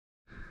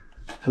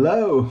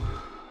Hello,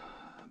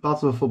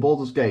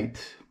 battleforBaldursGate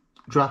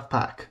draft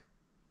pack.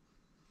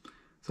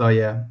 So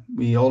yeah,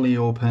 we only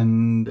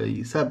opened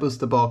the set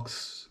booster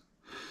box.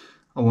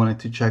 I wanted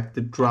to check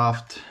the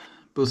draft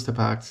booster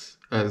packs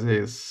as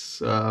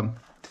is.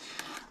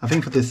 I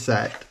think for this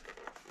set,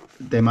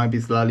 they might be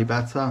slightly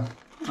better.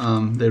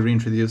 They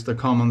reintroduced the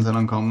commons and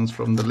uncommons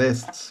from the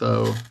list,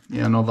 so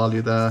yeah, no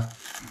value there.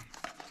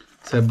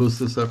 Set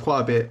boosters are quite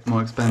a bit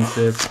more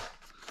expensive.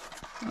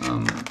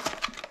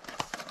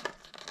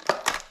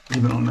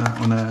 Even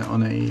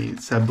on a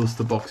set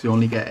booster box, you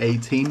only get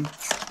 18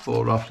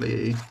 for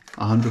roughly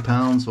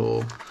 £100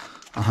 or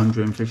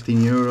 115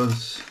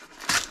 euros,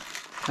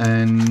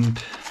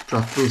 and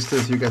draft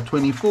boosters you get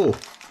 24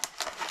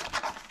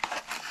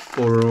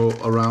 for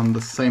around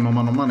the same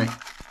amount of money.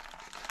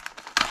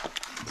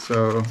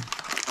 So,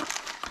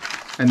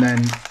 and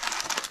then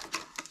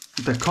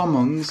the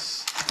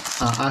commons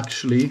are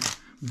actually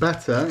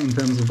better in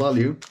terms of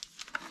value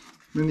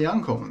than the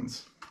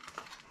uncommons.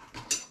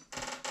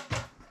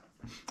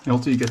 And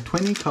also you get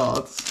 20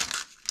 cards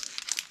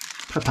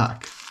per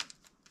pack,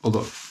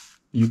 although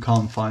you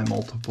can't find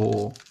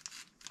multiple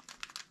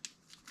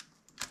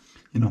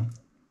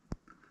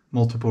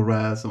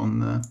rares on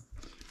the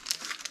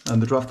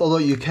draft, although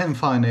you can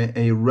find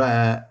a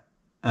rare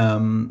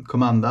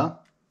commander.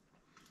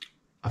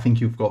 I think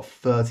you've got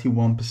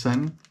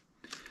 31%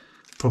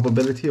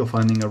 probability of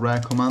finding a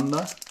rare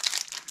commander,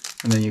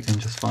 and then you can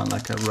just find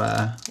like a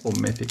rare or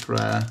mythic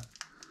rare.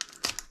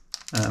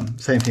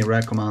 Same thing,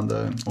 rare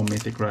commander or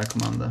mythic rare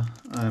commander,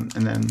 and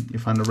then you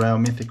find a rare or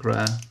mythic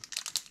rare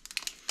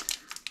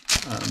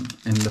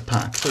in the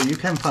pack. So you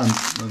can find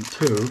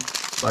two,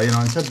 but in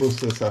set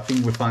boosters I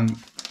think we find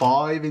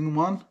 5 in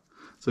one.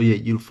 So yeah,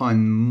 you'll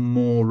find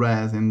more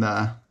rares in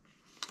there.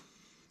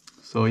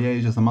 So yeah,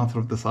 it's just a matter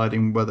of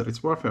deciding whether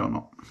it's worth it or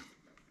not.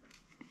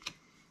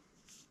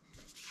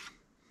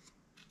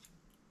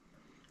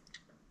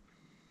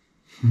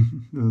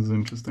 This is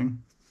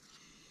interesting.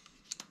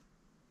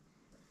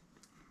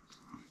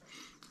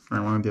 I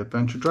want the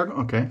Adventure Dragon.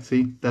 Okay,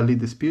 see, Deadly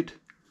Dispute.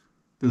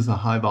 This is a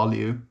high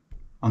value,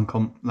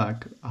 common.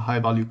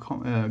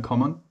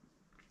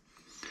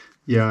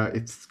 Yeah,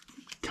 it's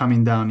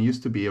coming down. It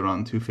used to be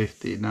around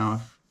 250. Now,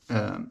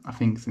 I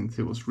think since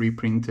it was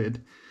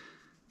reprinted,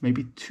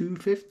 maybe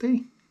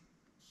 250.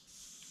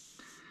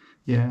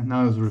 Yeah,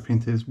 now it's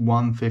reprinted. It's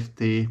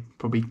 150.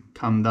 Probably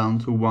come down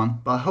to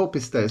 1. But I hope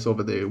it stays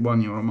over the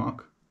 €1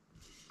 mark.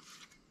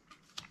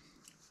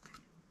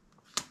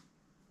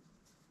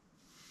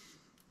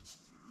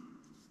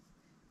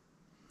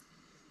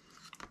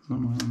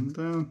 And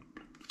then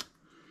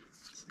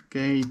it's a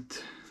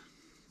gate.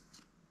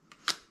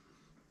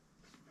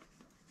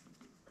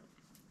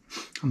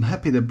 I'm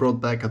happy they brought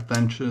back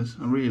adventures.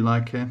 I really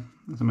like it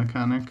as a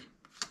mechanic.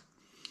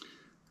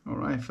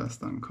 Alright,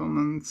 fast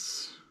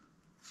uncommons.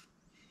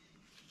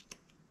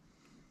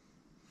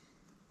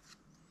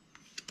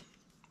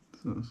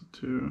 So that's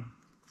 2,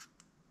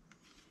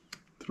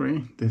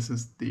 3. This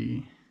is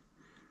the...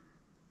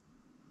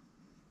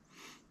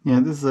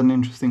 Yeah, this is an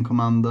interesting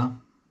commander.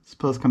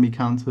 Spells can be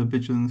counter,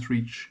 vigilance,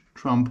 reach,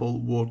 trample,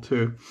 war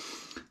 2.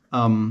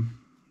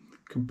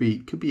 Could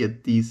be a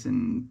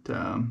decent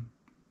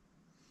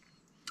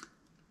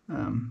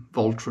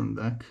Voltron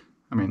deck.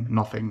 I mean,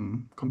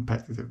 nothing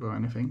competitive or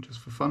anything, just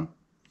for fun.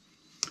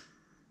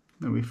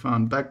 Then we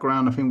found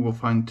background. I think we'll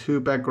find 2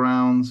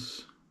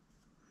 backgrounds.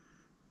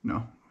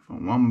 No,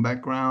 found 1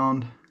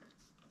 background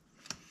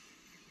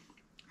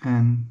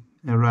and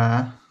a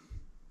rare.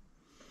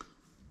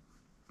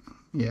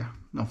 Yeah,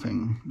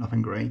 nothing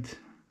great,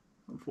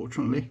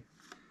 unfortunately.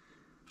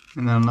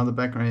 And then another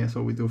background. Yeah,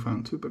 so we do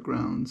find 2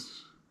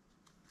 backgrounds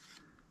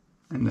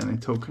and then a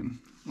token.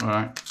 All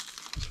right,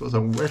 this was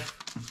a whiff.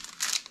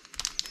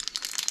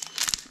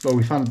 But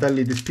we found a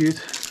Deadly Dispute,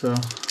 so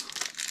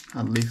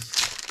at least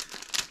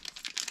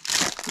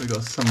we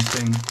got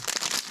something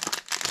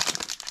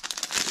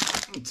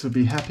to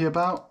be happy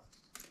about.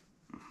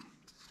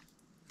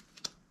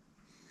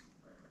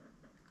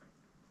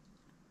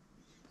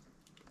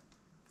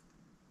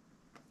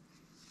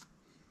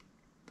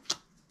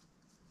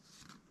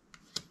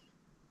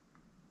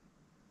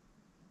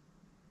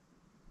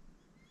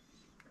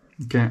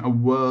 Okay, a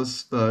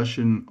worse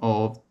version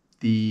of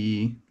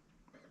the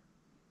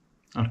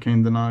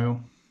Arcane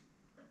Denial.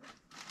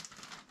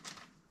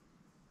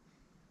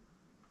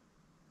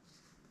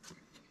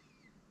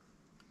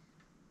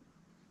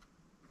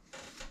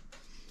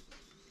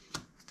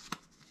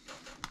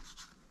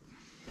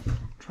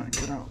 Try and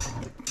get out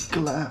the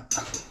glare.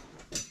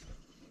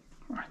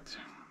 Right.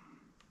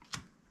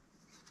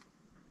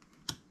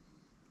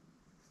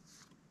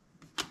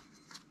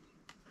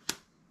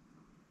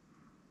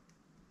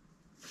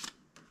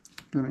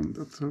 Getting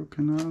the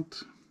token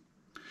out.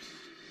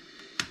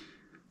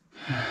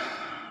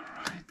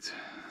 Right.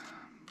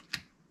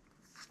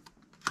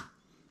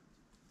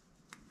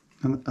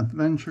 An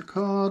adventure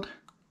card.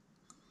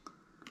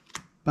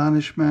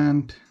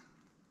 Banishment.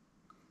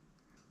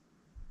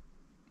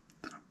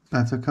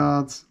 Better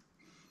cards.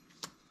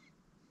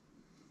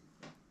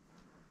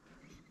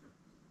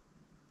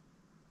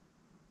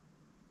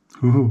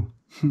 Ooh.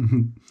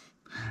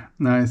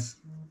 Nice.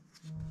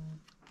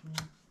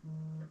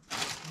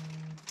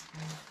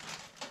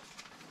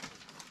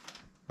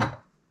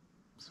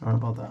 Sorry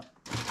about that.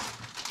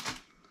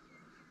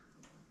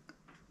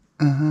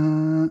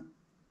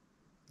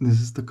 This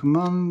is the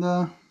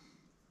commander.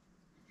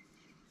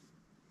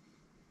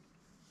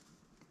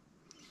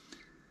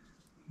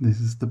 This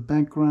is the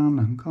background,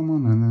 and come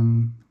on, and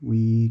then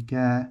we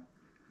get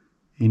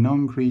a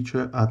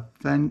non-creature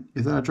advent.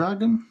 Is that a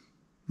dragon?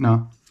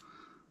 No.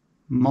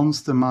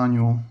 Monster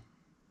manual.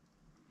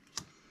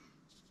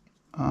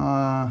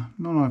 Don't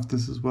know if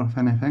this is worth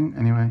anything.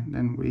 Anyway,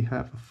 then we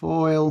have a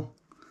foil.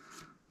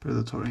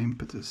 Predatory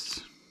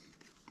impetus.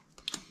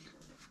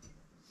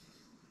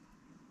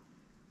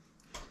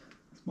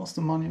 Is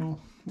Monster manual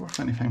worth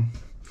anything?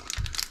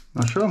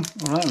 Not sure.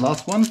 Alright,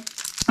 last one.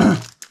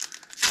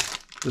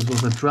 This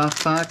was a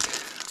draft pack.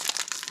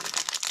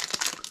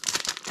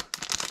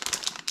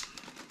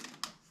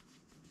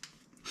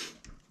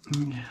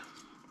 Yeah.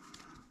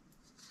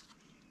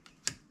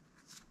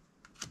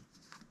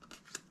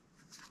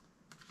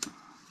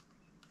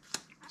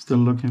 Still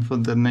looking for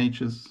the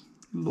nature's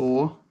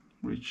law,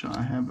 which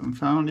I haven't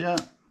found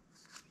yet.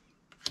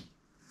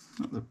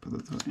 Another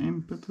predatory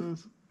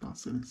impetus,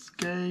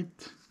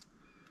 battleforBaldursGate.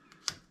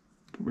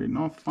 Probably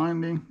not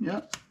finding.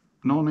 Yeah,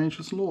 no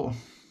nature's law.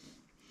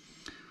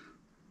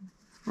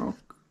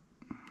 Rock.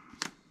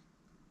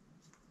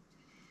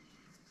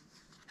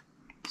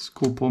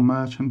 Scorpio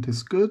Merchant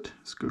is good.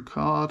 It's a good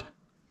card.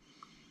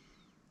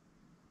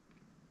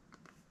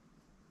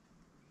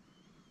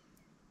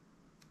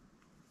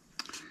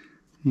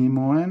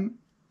 Emoen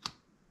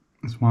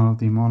is one of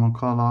the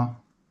monocolor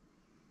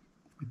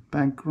with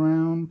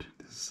background.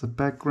 This is a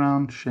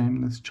background,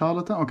 Shameless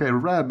Charlatan. Okay,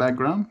 rare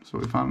background, so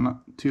we found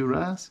 2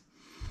 rares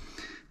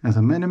as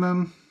a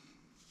minimum.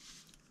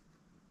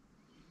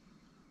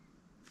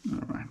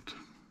 Alright.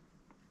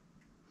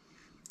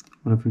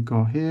 What have we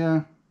got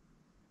here?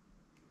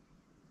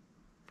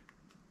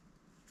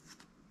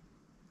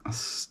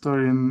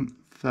 Asturian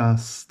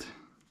Thirst.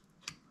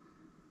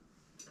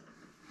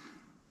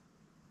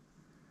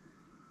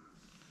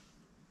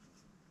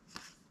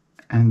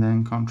 And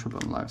then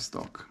Contraband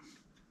Livestock.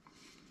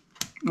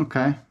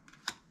 Okay.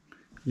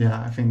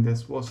 Yeah, I think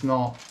this was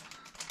not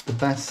the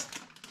best,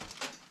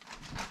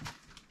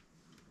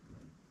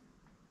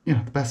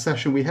 the best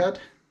session we had.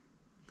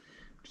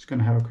 Just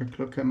gonna have a quick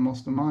look at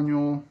Monster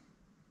Manual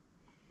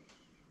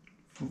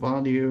for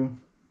value.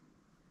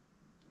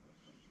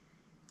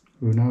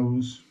 Who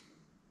knows?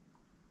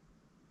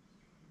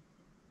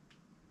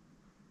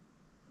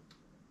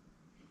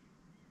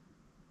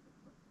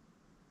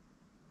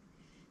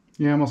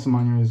 Yeah, Monster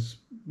Manual is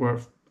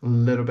worth a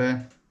little bit,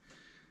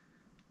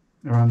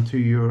 around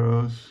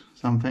 €2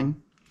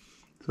 something.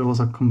 So it was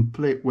a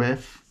complete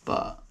whiff,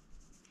 but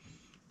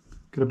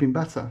could have been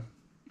better.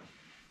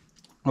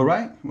 All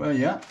right, well,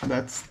 yeah,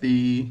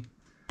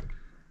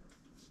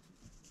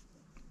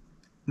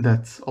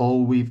 that's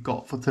all we've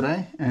got for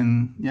today.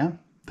 And yeah,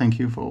 thank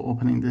you for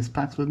opening this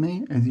packs with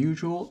me as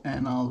usual,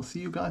 and I'll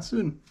see you guys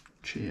soon.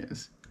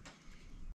 Cheers.